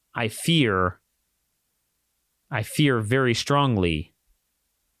because I fear very strongly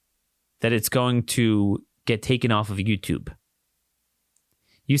that it's going to get taken off of YouTube.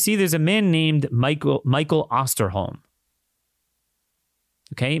 You see, there's a man named Michael Osterholm.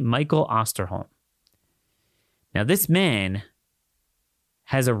 Okay, Michael Osterholm. Now, this man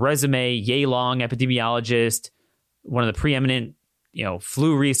has a resume, yay long, epidemiologist, one of the preeminent,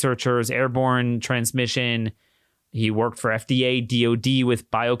 flu researchers, airborne transmission. He worked for FDA, DOD with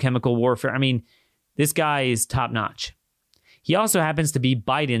biochemical warfare. I mean, this guy is top notch. He also happens to be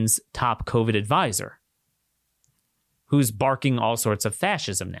Biden's top COVID advisor, who's barking all sorts of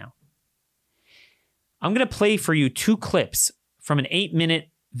fascism now. I'm going to play for you 2 clips from an 8-minute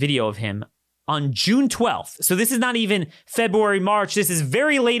video of him on June 12th. So this is not even February, March. This is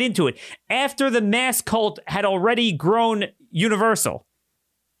very late into it. After the mask cult had already grown universal.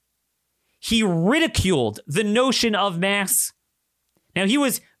 He ridiculed the notion of masks. Now, he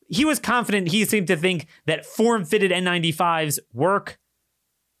was confident. He seemed to think that form-fitted N95s work.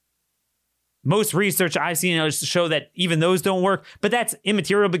 Most research I've seen show that even those don't work. But that's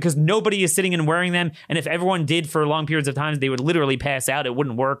immaterial because nobody is sitting and wearing them. And if everyone did for long periods of time, they would literally pass out. It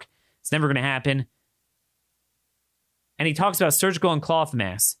wouldn't work. It's never going to happen. And he talks about surgical and cloth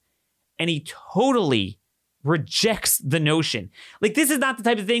masks. And he totally rejects the notion. Like, this is not the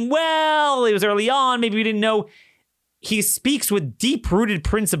type of thing, well, it was early on, maybe we didn't know. He speaks with deep-rooted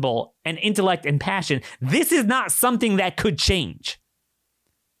principle and intellect and passion. This is not something that could change.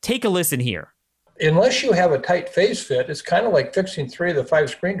 Take a listen here. Unless you have a tight phase fit, it's kind of like fixing 3 of the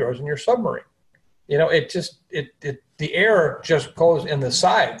 5 screen doors in your submarine. The air just goes in the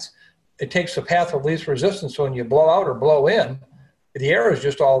sides. It takes the path of least resistance. So when you blow out or blow in, the air is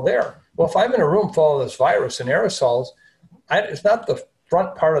just all there. Well, if I'm in a room full of this virus and aerosols, it's not the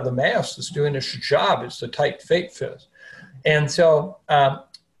front part of the mask that's doing its job. It's the tight fate fit. And so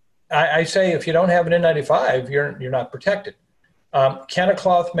I say if you don't have an N95, you're not protected. Can a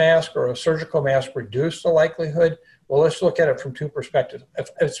cloth mask or a surgical mask reduce the likelihood? Well, let's look at it from 2 perspectives. If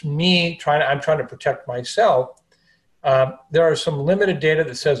it's me I'm trying to protect myself, there are some limited data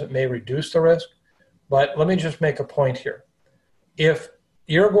that says it may reduce the risk. But let me just make a point here. If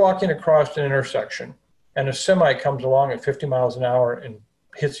you're walking across an intersection and a semi comes along at 50 miles an hour and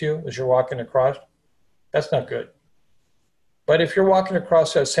hits you as you're walking across, that's not good. But if you're walking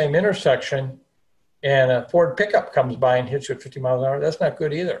across that same intersection and a Ford pickup comes by and hits you at 50 miles an hour, that's not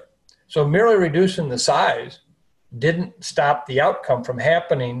good either. So merely reducing the size didn't stop the outcome from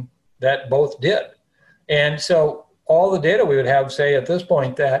happening that both did. And so all the data we would have say at this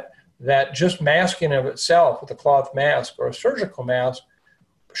point that just masking of itself with a cloth mask or a surgical mask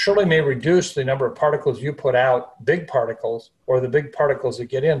surely may reduce the number of particles you put out, big particles, or the big particles that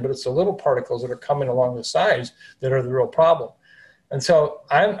get in, but it's the little particles that are coming along the sides that are the real problem. And so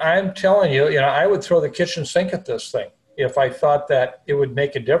I'm telling you, I would throw the kitchen sink at this thing if I thought that it would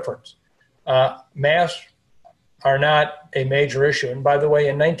make a difference. Masks are not a major issue. And by the way,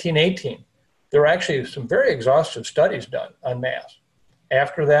 in 1918, there were actually some very exhaustive studies done on masks.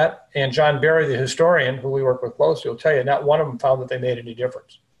 After that, and John Barry, the historian, who we work with closely, will tell you not one of them found that they made any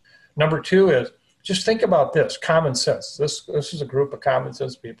difference. Number two is, just think about this, common sense. This is a group of common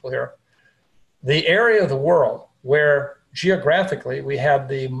sense people here. The area of the world where geographically we have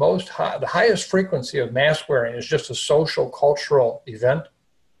the highest frequency of mask wearing is just a social, cultural event,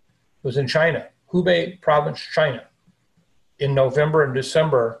 was in China, Hubei province, China, in November and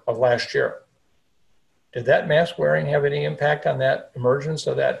December of last year. Did that mask wearing have any impact on that emergence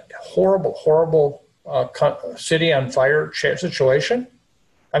of that horrible, horrible city on fire situation?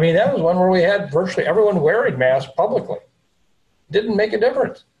 I mean, that was one where we had virtually everyone wearing masks publicly. Didn't make a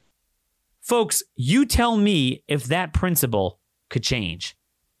difference. Folks, you tell me if that principle could change.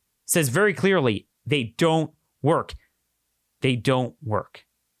 It says very clearly, they don't work. They don't work.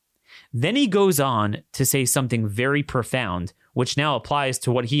 Then he goes on to say something very profound, which now applies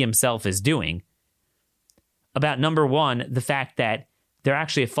to what he himself is doing, about number one, the fact that they're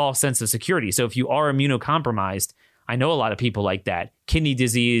actually a false sense of security. So if you are immunocompromised, I know a lot of people like that, kidney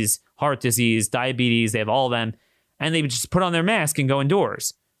disease, heart disease, diabetes, they have all of them, and they just put on their mask and go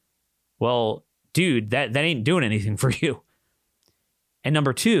indoors. Well, dude, that ain't doing anything for you. And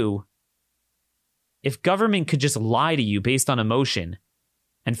number two, if government could just lie to you based on emotion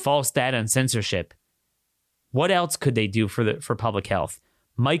and false data and censorship, what else could they do for public health?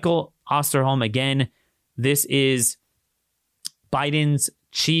 Michael Osterholm, again, this is Biden's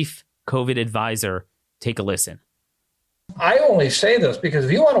chief COVID advisor. Take a listen. I only say this because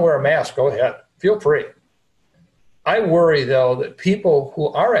if you want to wear a mask, go ahead. Feel free. I worry, though, that people who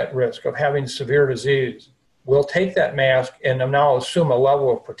are at risk of having severe disease will take that mask and now assume a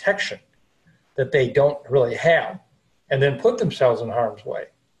level of protection that they don't really have, and then put themselves in harm's way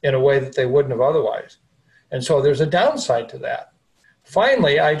in a way that they wouldn't have otherwise. And so there's a downside to that.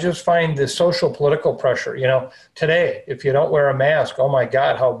 Finally, I just find the social political pressure. Today, if you don't wear a mask, oh my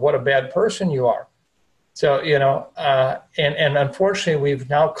God, what a bad person you are. So, and unfortunately, we've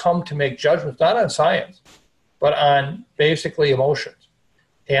now come to make judgments, not on science, but on basically emotions.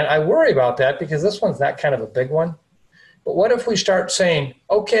 And I worry about that because this one's not kind of a big one. But what if we start saying,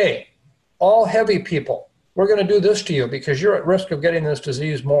 okay, all heavy people, we're going to do this to you because you're at risk of getting this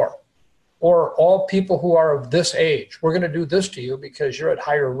disease more. Or all people who are of this age, we're going to do this to you because you're at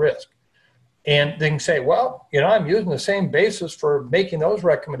higher risk. And they can say, well, I'm using the same basis for making those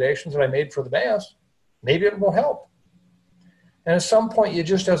recommendations that I made for the mask. Maybe it will help. And at some point, you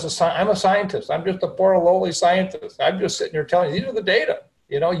just, I'm a scientist. I'm just a poor, lowly scientist. I'm just sitting here telling you, these are the data.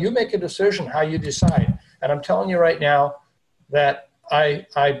 You make a decision how you decide. And I'm telling you right now that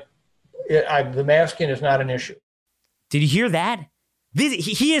the masking is not an issue. Did you hear that?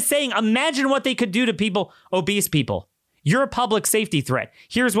 He is saying, imagine what they could do to people, obese people. You're a public safety threat.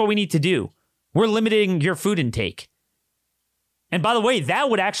 Here's what we need to do. We're limiting your food intake. And by the way, that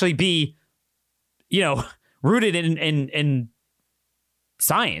would actually be, rooted in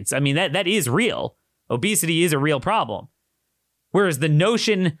science. I mean, that is real. Obesity is a real problem. Whereas the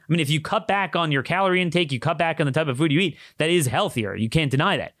notion, if you cut back on your calorie intake, you cut back on the type of food you eat, that is healthier. You can't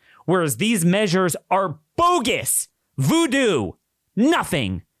deny that. Whereas these measures are bogus, voodoo,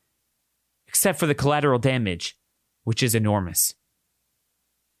 nothing, except for the collateral damage, which is enormous.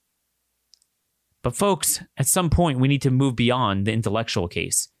 But folks, at some point, we need to move beyond the intellectual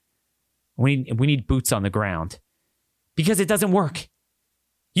case. We need boots on the ground because it doesn't work.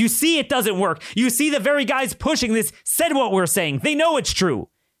 You see it doesn't work. You see the very guys pushing this said what we're saying. They know it's true.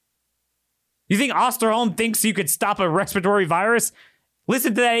 You think Osterholm thinks you could stop a respiratory virus?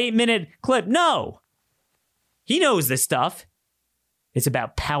 Listen to that 8-minute clip. No. He knows this stuff. It's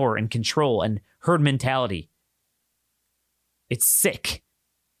about power and control and herd mentality. It's sick.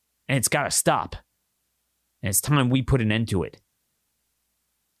 And it's got to stop. And it's time we put an end to it.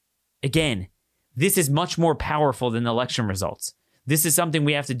 Again, this is much more powerful than the election results. This is something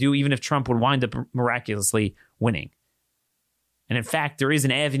we have to do even if Trump would wind up miraculously winning. And in fact, there is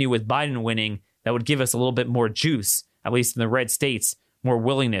an avenue with Biden winning that would give us a little bit more juice, at least in the red states, more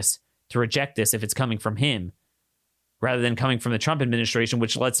willingness to reject this if it's coming from him. rather than coming from the Trump administration,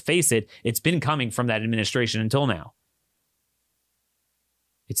 which, let's face it, it's been coming from that administration until now.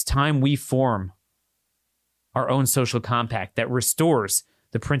 It's time we form our own social compact that restores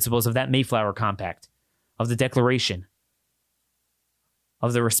the principles of that Mayflower Compact, of the Declaration,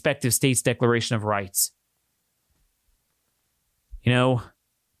 of the respective states' Declaration of Rights. You know,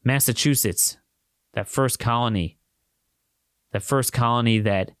 Massachusetts, that first colony that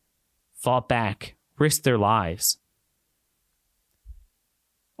fought back, risked their lives.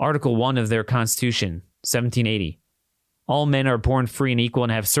 Article 1 of their Constitution, 1780. All men are born free and equal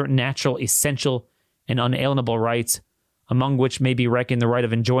and have certain natural, essential, and unalienable rights, among which may be reckoned the right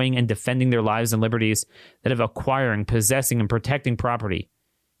of enjoying and defending their lives and liberties, that of acquiring, possessing, and protecting property,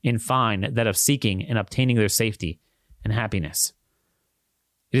 in fine, that of seeking and obtaining their safety and happiness.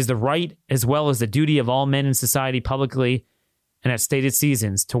 It is the right as well as the duty of all men in society publicly and at stated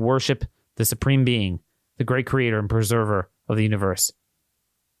seasons to worship the Supreme Being, the great Creator and Preserver of the universe.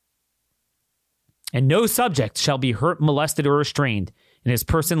 And no subject shall be hurt, molested, or restrained in his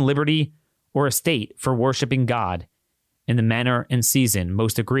person, liberty, or estate for worshiping God in the manner and season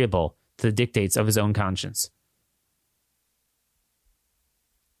most agreeable to the dictates of his own conscience.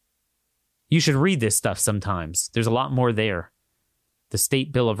 You should read this stuff sometimes. There's a lot more there. The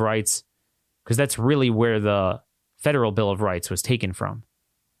State Bill of Rights, because that's really where the Federal Bill of Rights was taken from.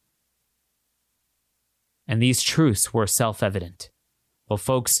 And these truths were self-evident. Well,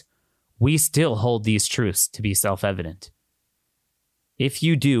 folks, we still hold these truths to be self-evident. If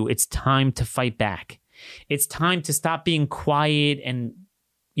you do, it's time to fight back. It's time to stop being quiet and,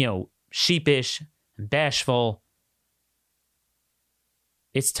 sheepish and bashful.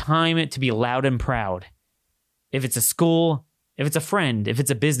 It's time to be loud and proud. If it's a school, if it's a friend, if it's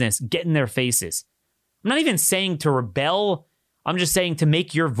a business, get in their faces. I'm not even saying to rebel. I'm just saying to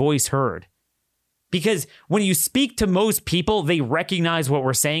make your voice heard. Because when you speak to most people, they recognize what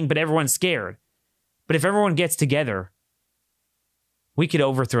we're saying, but everyone's scared. But if everyone gets together, we could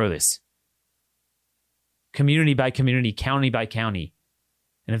overthrow this. Community by community, county by county,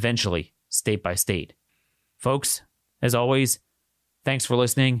 and eventually state by state. Folks, as always, thanks for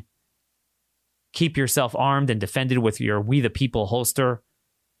listening. Keep yourself armed and defended with your We the People holster.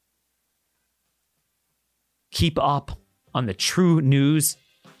 Keep up on the true news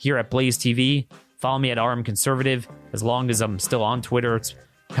here at Blaze TV. Follow me at RM Conservative. As long as I'm still on Twitter, it's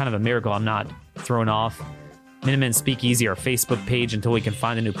kind of a miracle I'm not thrown off. Minutemen Speakeasy, our Facebook page, until we can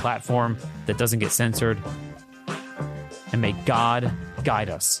find a new platform that doesn't get censored. And may God guide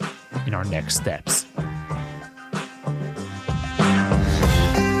us in our next steps.